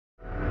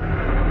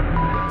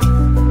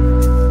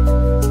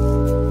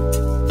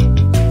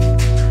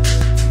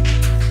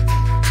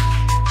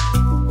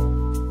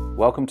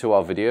Welcome to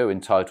our video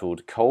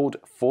entitled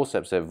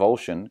Cold-forceps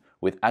avulsion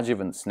with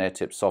adjuvant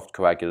snare-tip soft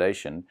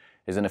coagulation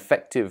is an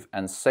effective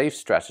and safe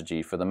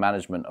strategy for the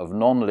management of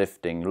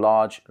non-lifting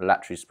large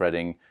laterally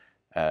spreading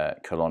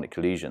colonic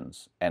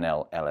lesions,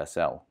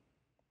 NL-LSL.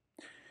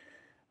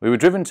 We were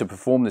driven to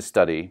perform this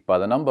study by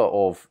the number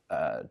of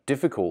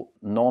difficult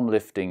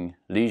non-lifting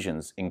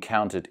lesions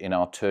encountered in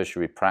our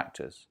tertiary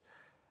practice.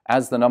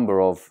 As the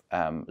number of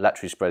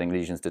laterally spreading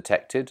lesions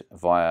detected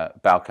via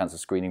bowel cancer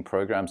screening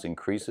programs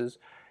increases,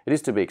 it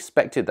is to be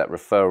expected that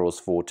referrals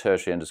for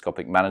tertiary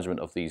endoscopic management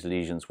of these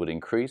lesions would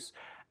increase,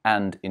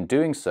 and in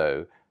doing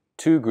so,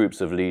 two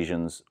groups of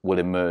lesions will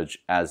emerge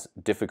as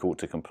difficult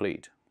to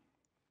complete.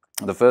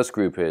 The first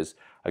group is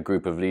a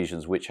group of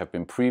lesions which have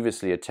been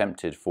previously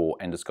attempted for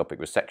endoscopic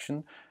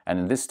resection, and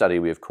in this study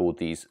we have called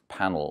these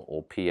panel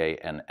or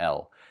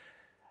PANL.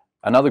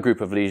 Another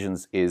group of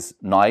lesions is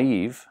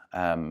naive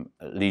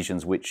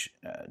lesions which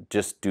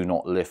just do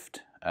not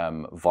lift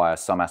via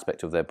some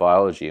aspect of their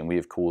biology, and we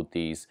have called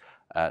these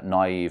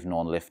naive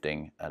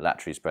non-lifting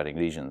laterally spreading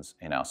lesions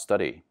in our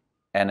study.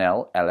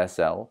 NL,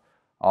 LSL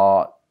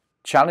are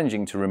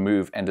challenging to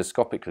remove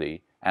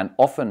endoscopically and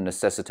often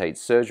necessitate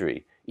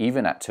surgery,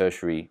 even at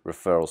tertiary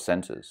referral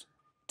centers.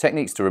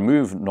 Techniques to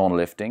remove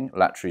non-lifting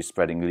laterally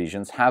spreading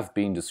lesions have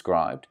been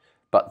described,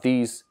 but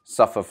these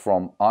suffer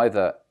from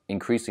either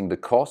increasing the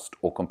cost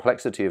or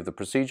complexity of the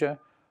procedure,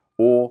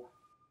 or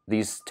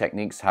these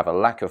techniques have a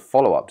lack of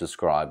follow-up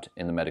described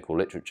in the medical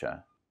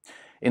literature.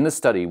 In the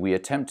study, we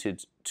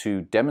attempted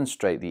to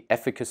demonstrate the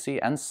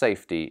efficacy and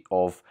safety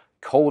of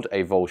cold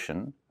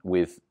avulsion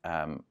with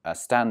a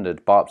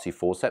standard biopsy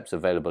forceps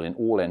available in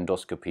all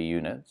endoscopy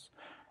units,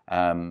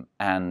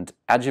 and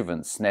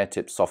adjuvant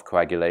snare-tip soft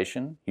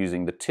coagulation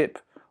using the tip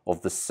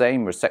of the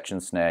same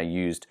resection snare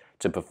used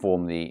to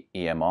perform the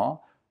EMR,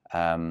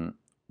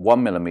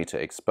 1 millimeter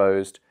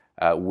exposed,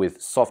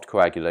 with soft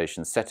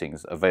coagulation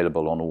settings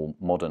available on all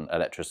modern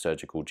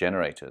electrosurgical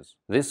generators.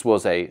 This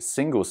was a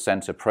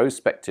single-center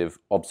prospective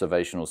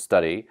observational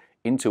study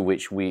into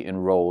which we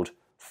enrolled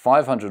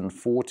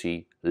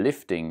 540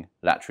 lifting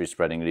laterally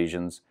spreading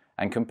lesions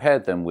and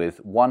compared them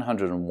with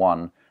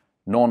 101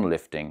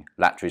 non-lifting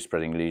laterally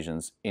spreading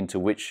lesions, into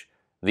which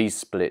these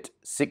split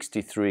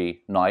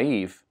 63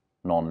 naive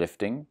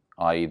non-lifting,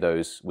 i.e.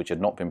 those which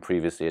had not been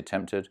previously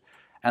attempted,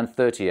 and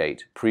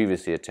 38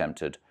 previously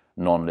attempted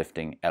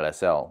non-lifting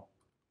LSL.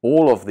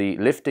 All of the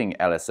lifting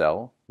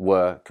LSL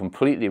were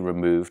completely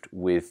removed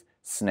with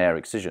snare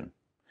excision.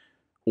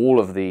 All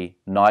of the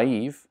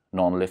naive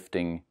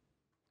non-lifting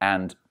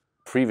and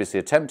previously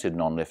attempted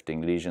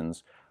non-lifting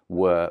lesions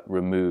were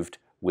removed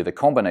with a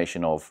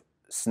combination of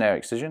snare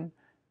excision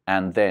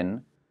and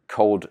then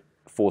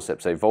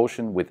cold-forceps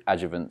avulsion with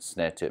adjuvant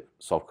snare-tip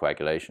soft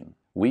coagulation.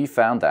 We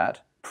found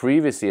that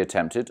previously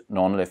attempted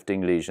non-lifting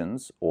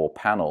lesions, or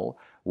panel,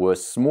 were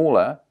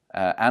smaller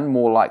and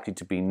more likely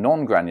to be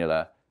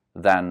non-granular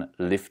than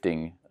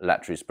lifting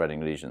laterally spreading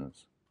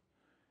lesions.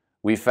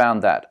 We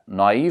found that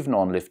naive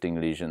non-lifting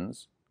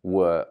lesions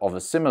were of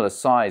a similar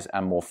size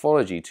and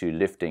morphology to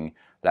lifting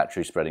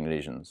laterally spreading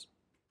lesions.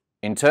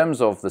 In terms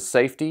of the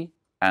safety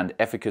and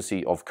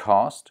efficacy of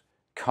CAST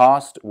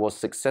was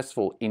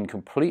successful in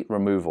complete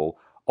removal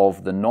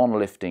of the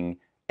non-lifting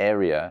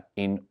area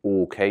in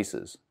all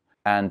cases.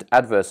 And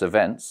adverse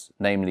events,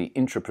 namely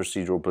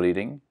intraprocedural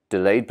bleeding,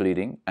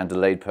 and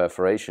delayed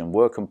perforation,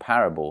 were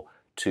comparable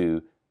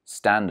to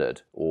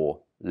standard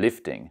or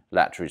lifting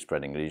laterally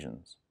spreading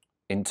lesions.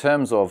 In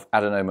terms of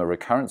adenoma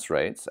recurrence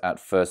rates at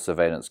first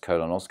surveillance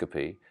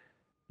colonoscopy,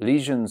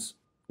 lesions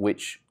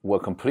which were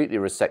completely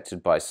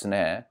resected by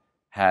snare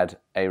had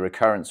a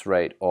recurrence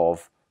rate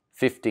of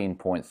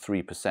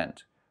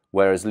 15.3%,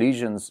 whereas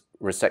lesions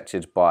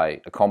resected by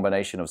a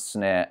combination of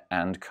snare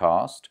and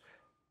CAST,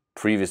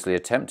 previously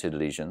attempted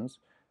lesions,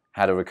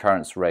 had a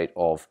recurrence rate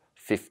of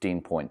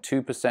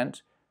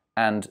 15.2%,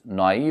 and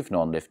naive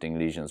non-lifting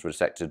lesions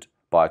resected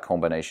by a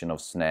combination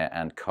of snare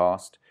and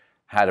CAST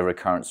had a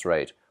recurrence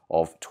rate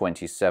of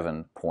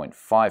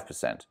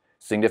 27.5%,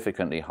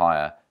 significantly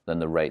higher than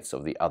the rates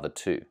of the other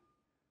two.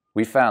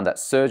 We found that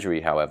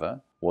surgery,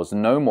 however, was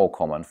no more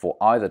common for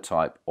either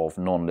type of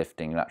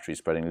non-lifting laterally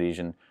spreading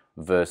lesion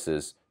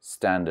versus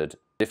standard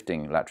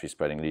lifting laterally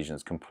spreading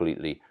lesions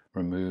completely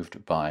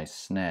removed by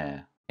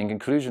snare. In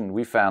conclusion,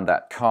 we found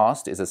that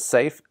CAST is a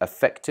safe,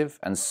 effective,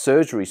 and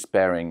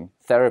surgery-sparing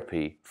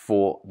therapy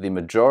for the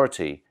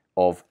majority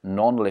of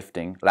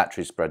non-lifting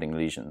laterally spreading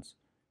lesions.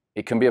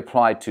 It can be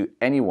applied to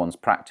anyone's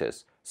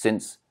practice,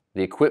 since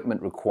the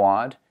equipment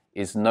required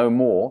is no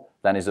more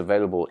than is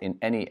available in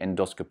any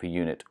endoscopy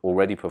unit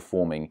already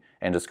performing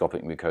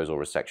endoscopic mucosal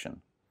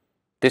resection.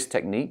 This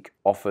technique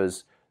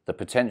offers the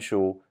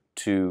potential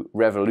to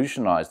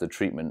revolutionize the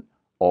treatment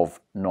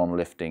of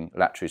non-lifting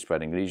laterally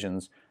spreading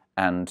lesions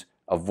and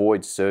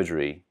avoid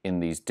surgery in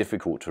these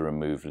difficult to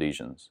remove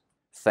lesions.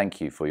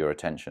 Thank you for your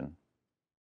attention.